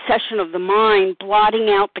obsession of the mind, blotting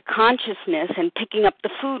out the consciousness, and picking up the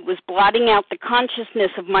food was blotting out the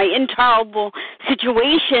consciousness of my intolerable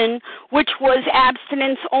situation, which was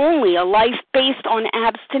abstinence only, a life based on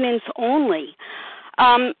abstinence only.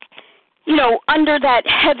 Under that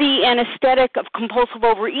heavy anesthetic of compulsive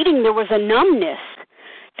overeating, there was a numbness.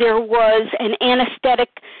 There was an anesthetic,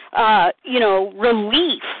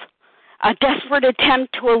 relief, a desperate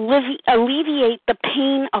attempt to alleviate the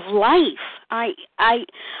pain of life. I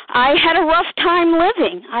had a rough time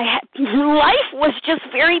living. Life was just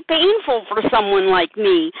very painful for someone like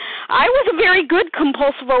me. I was a very good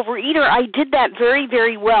compulsive overeater. I did that very,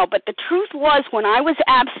 very well. But the truth was, when I was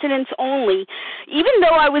abstinence only, even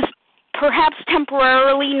though I was perhaps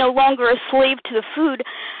temporarily no longer a slave to the food,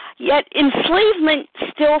 yet enslavement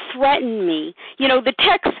still threatened me. The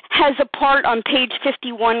text has a part on page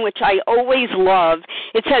 51, which I always love.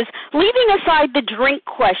 It says, leaving aside the drink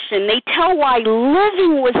question, they tell why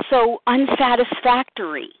living was so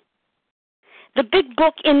unsatisfactory. The big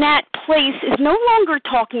book in that place is no longer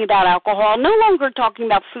talking about alcohol, no longer talking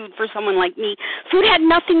about food for someone like me. Food had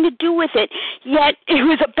nothing to do with it, yet it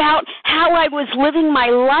was about how I was living my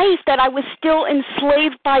life, that I was still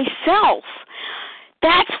enslaved by self.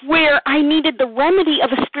 That's where I needed the remedy of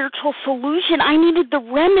a spiritual solution. I needed the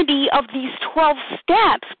remedy of these 12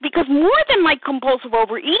 steps, because more than my compulsive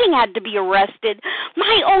overeating had to be arrested.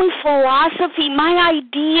 My own philosophy, my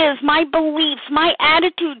ideas, my beliefs, my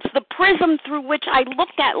attitudes, the prism through which I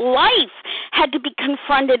looked at life had to be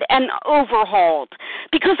confronted and overhauled,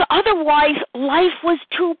 because otherwise life was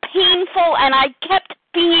too painful, and I kept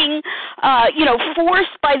being,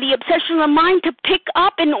 forced by the obsession of the mind to pick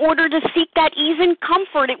up in order to seek that ease and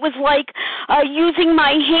comfort. It was like using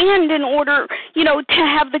my hand in order, to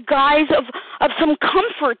have the guise of some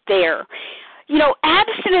comfort there.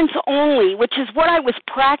 Abstinence only, which is what I was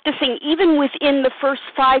practicing even within the first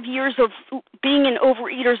 5 years of being in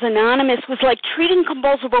Overeaters Anonymous, was like treating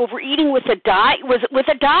compulsive overeating with a diet.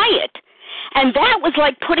 And that was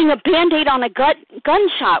like putting a Band-Aid on a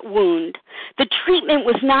gunshot wound. The treatment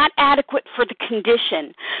was not adequate for the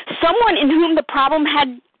condition. Someone in whom the problem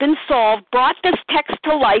had been solved brought this text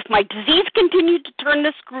to life. My disease continued to turn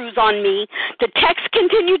the screws on me. The text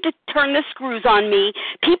continued to turn the screws on me.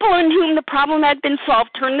 People in whom the problem had been solved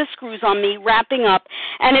turned the screws on me, wrapping up,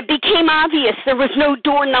 and it became obvious there was no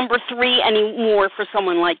door number 3 anymore for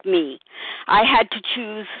someone like me. I had to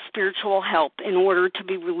choose spiritual help in order to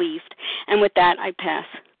be relieved. And with that, I pass.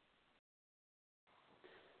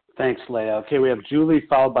 Thanks, Leah. Okay, we have Julie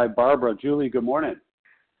followed by Barbara. Julie, good morning.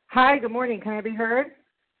 Hi, good morning. Can I be heard?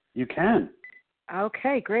 You can.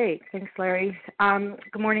 Okay, great. Thanks, Larry.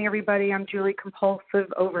 Good morning, everybody. I'm Julie,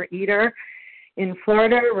 compulsive overeater in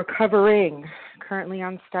Florida, recovering, currently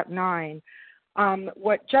on step 9.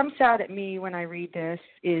 What jumps out at me when I read this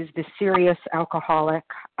is the serious alcoholic.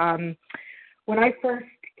 When I first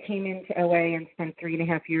came into OA and spent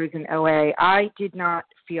 3.5 years in OA, I did not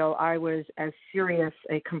feel I was as serious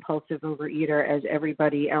a compulsive overeater as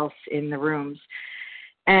everybody else in the rooms.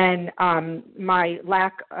 And my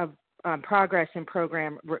lack of progress in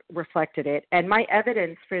program reflected it. And my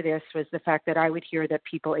evidence for this was the fact that I would hear that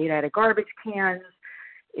people ate out of garbage cans,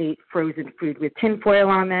 ate frozen food with tinfoil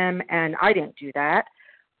on them, and I didn't do that.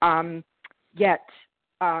 Yet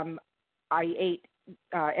I ate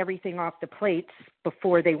everything off the plates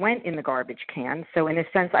before they went in the garbage can. So in a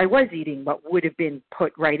sense, I was eating what would have been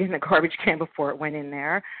put right in the garbage can before it went in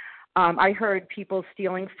there. I heard people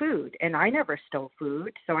stealing food, and I never stole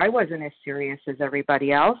food, so I wasn't as serious as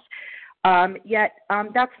everybody else. Yet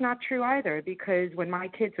that's not true either, because when my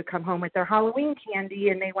kids would come home with their Halloween candy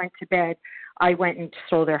and they went to bed, I went and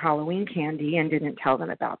stole their Halloween candy and didn't tell them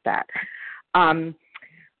about that.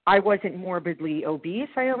 I wasn't morbidly obese.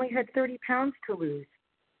 I only had 30 pounds to lose.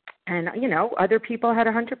 And, other people had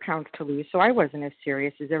 100 pounds to lose, so I wasn't as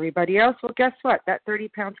serious as everybody else. Well, guess what? That 30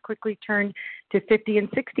 pounds quickly turned to 50 and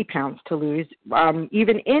 60 pounds to lose,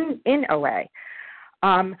 even in OA.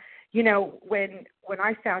 When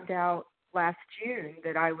I found out last June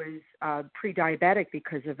that I was pre-diabetic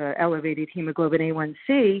because of an elevated hemoglobin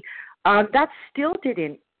A1C, that still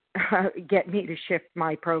didn't get me to shift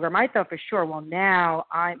my program. I thought for sure, well, now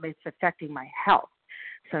it's affecting my health.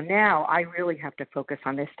 So now I really have to focus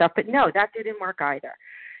on this stuff. But no, that didn't work either.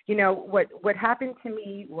 What happened to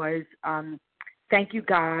me was, thank you,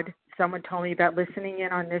 God, someone told me about listening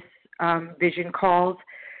in on this vision calls.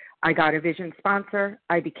 I got a vision sponsor.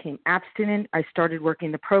 I became abstinent. I started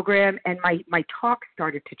working the program, and my talk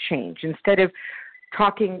started to change. Instead of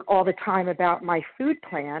talking all the time about my food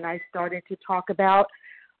plan, I started to talk about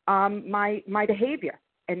my behavior,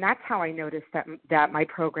 and that's how I noticed that my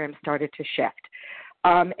program started to shift.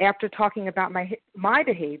 After talking about my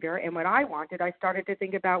behavior and what I wanted, I started to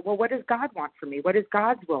think about, well, what does God want for me? What is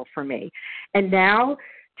God's will for me? And now,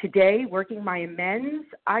 today, working my amends,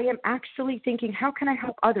 I am actually thinking, how can I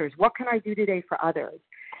help others? What can I do today for others?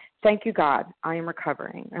 Thank you, God. I am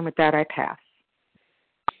recovering. And with that, I pass.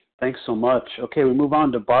 Thanks so much. Okay, we move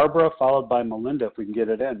on to Barbara, followed by Melinda, if we can get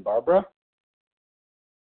it in. Barbara?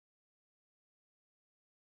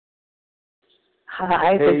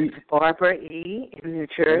 Hi, this is Barbara E. in New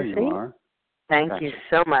Jersey. There you are. Thank you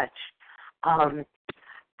so much.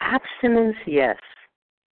 Abstinence, yes.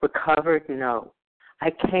 Recovered, no. I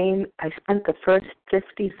spent the first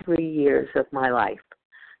 53 years of my life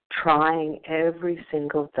trying every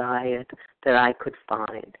single diet that I could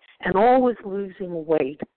find and always losing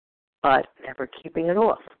weight, but never keeping it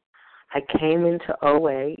off. I came into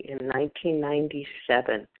OA in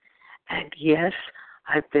 1997, and yes,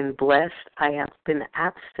 I've been blessed. I have been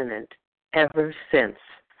abstinent ever since,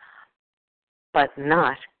 but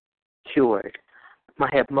not cured. My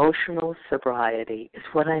emotional sobriety is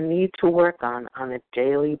what I need to work on a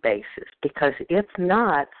daily basis, because if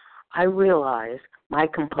not, I realize my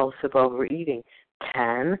compulsive overeating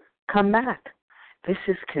can come back. This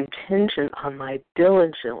is contingent on my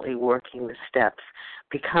diligently working the steps,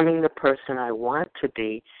 becoming the person I want to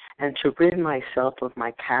be, and to rid myself of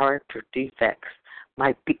my character defects,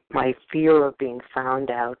 my fear of being found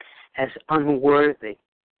out as unworthy,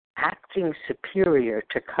 acting superior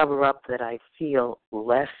to cover up that I feel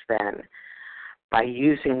less than, by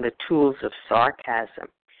using the tools of sarcasm,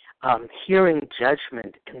 hearing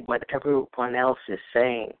judgment in what everyone else is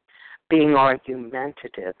saying, being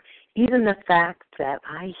argumentative. Even the fact that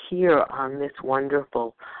I hear on this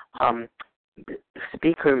wonderful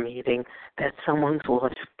speaker meeting that someone's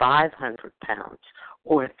lost 500 pounds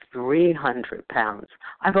or 300 pounds.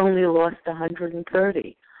 I've only lost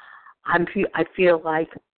 130. I feel like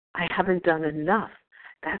I haven't done enough.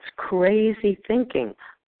 That's crazy thinking.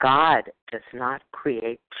 God does not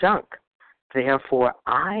create junk. Therefore,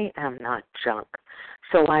 I am not junk.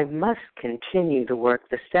 So I must continue to work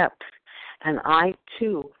the steps. And I,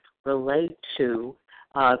 too, relate to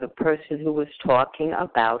the person who was talking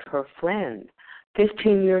about her friend.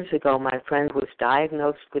 15 years ago, my friend was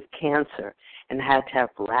diagnosed with cancer and had to have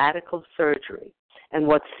radical surgery and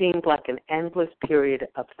what seemed like an endless period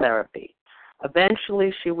of therapy.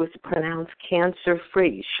 Eventually, she was pronounced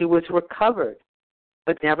cancer-free. She was recovered,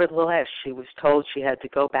 but nevertheless, she was told she had to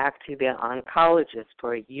go back to the oncologist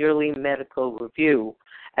for a yearly medical review,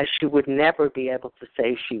 as she would never be able to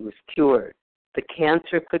say she was cured. The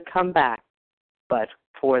cancer could come back, but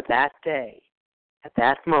for that day, at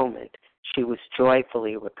that moment, she was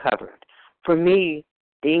joyfully recovered. For me,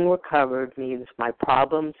 being recovered means my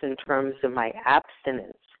problems in terms of my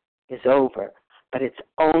abstinence is over, but it's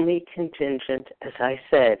only contingent, as I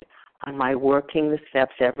said, on my working the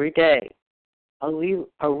steps every day. A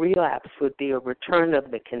relapse would be a return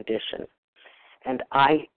of the condition, and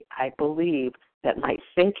I believe that my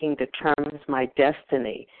thinking determines my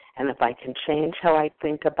destiny, and if I can change how I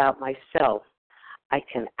think about myself, I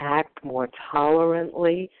can act more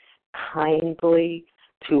tolerantly, kindly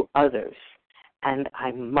to others, and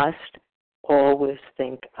I must always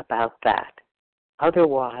think about that.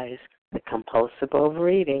 Otherwise, the compulsive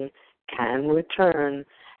overeating can return,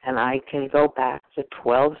 and I can go back to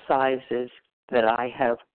 12 sizes that I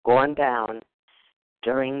have gone down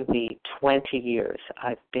during the 20 years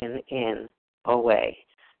I've been in OA.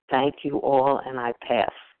 Thank you all, and I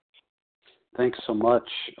pass. Thanks so much.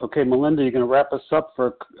 Okay, Melinda, you going to wrap us up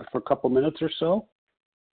for a couple minutes or so?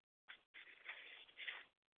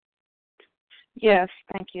 Yes,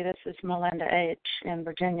 thank you. This is Melinda H. in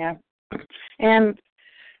Virginia. And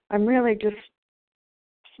I'm really just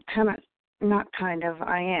I'm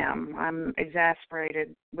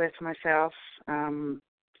exasperated with myself.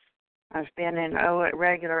 I've been in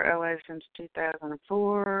regular OA since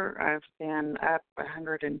 2004. I've been up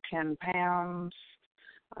 110 pounds.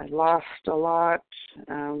 I lost a lot.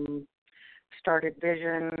 Started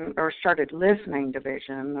listening to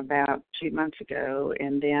Vision about 2 months ago,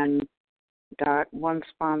 and then got one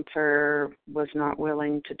sponsor was not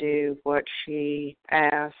willing to do what she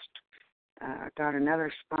asked. Got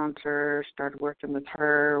another sponsor, started working with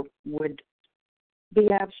her, would be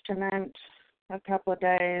abstinent a couple of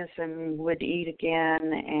days and would eat again.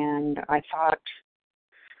 And I thought,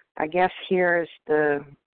 I guess here is the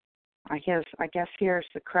I guess here's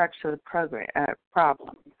the crux of the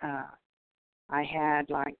problem. I had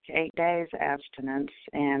like 8 days abstinence,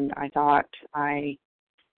 and I thought I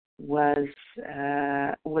was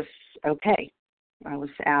okay. I was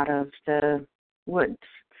out of the woods,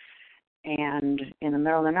 and in the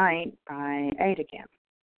middle of the night, I ate again,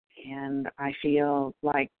 and I feel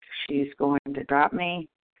like she's going to drop me,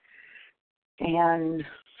 and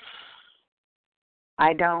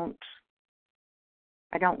I don't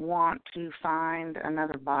want to find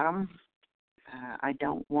another bottom. I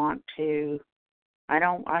don't want to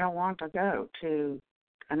go to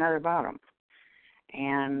another bottom,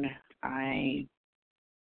 and I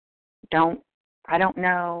don't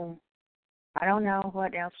know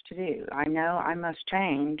what else to do. I know I must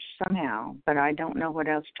change somehow, but I don't know what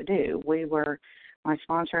else to do. My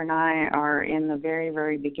sponsor and I are in the very,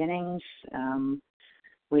 very beginnings.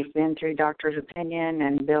 We've been through doctor's opinion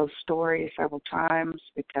and Bill's story several times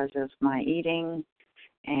because of my eating.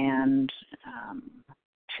 And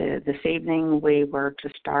this evening we were to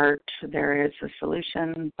start. There is a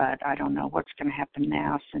solution, but I don't know what's going to happen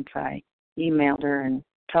now since I emailed her and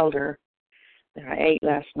told her that I ate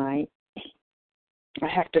last night. I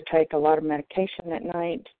have to take a lot of medication at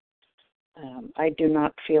night. I do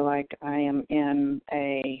not feel like I am in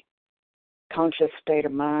a conscious state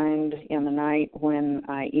of mind in the night when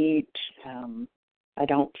I eat. I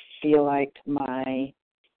don't feel like my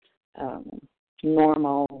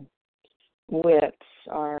normal wits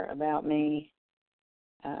are about me.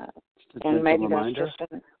 And maybe reminder.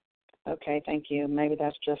 That's just okay, thank you. Maybe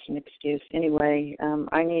that's just an excuse. Anyway,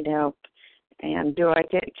 I need help. And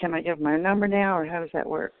can I give my number now, or how does that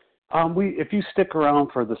work? If you stick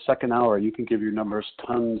around for the second hour, you can give your numbers.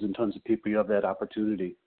 Tons and tons of people, you have that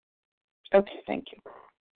opportunity. Okay, thank you.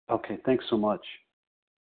 Okay, thanks so much.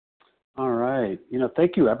 All right.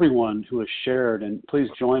 Thank you everyone who has shared, and please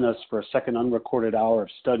join us for a second unrecorded hour of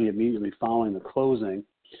study immediately following the closing.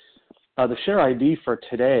 The share ID for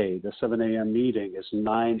today, the 7 a.m. meeting, is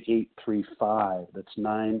 9835. That's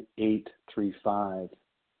 9835.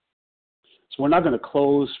 So we're now going to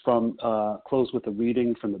close with a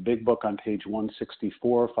reading from the Big Book on page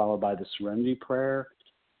 164, followed by the Serenity Prayer.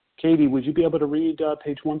 Katie, would you be able to read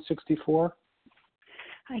page 164?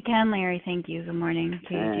 I can, Larry. Thank you. Good morning.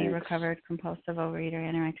 Thanks. KG, recovered compulsive overeater,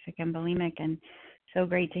 anorexic, and bulimic, and so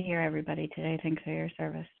great to hear everybody today. Thanks for your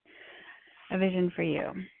service. A vision for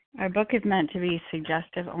you. Our book is meant to be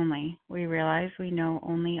suggestive only. We realize we know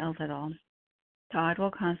only a little. God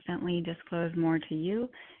will constantly disclose more to you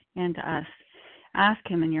and to us. Ask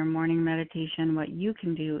him in your morning meditation what you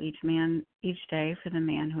can do each day for the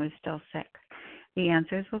man who is still sick. The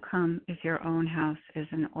answers will come if your own house is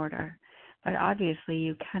in order. But obviously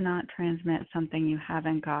you cannot transmit something you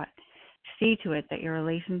haven't got. See to it that your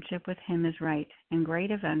relationship with him is right, and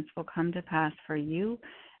great events will come to pass for you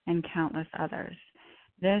and countless others.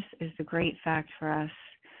 This is the great fact for us.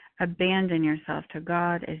 Abandon yourself to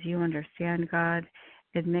God as you understand God.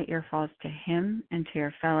 Admit your faults to him and to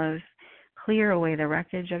your fellows. Clear away the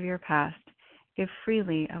wreckage of your past. Give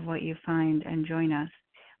freely of what you find and join us.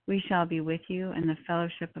 We shall be with you in the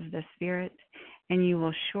fellowship of the Spirit, and you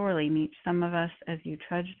will surely meet some of us as you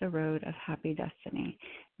trudge the road of happy destiny.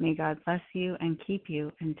 May God bless you and keep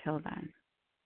you until then.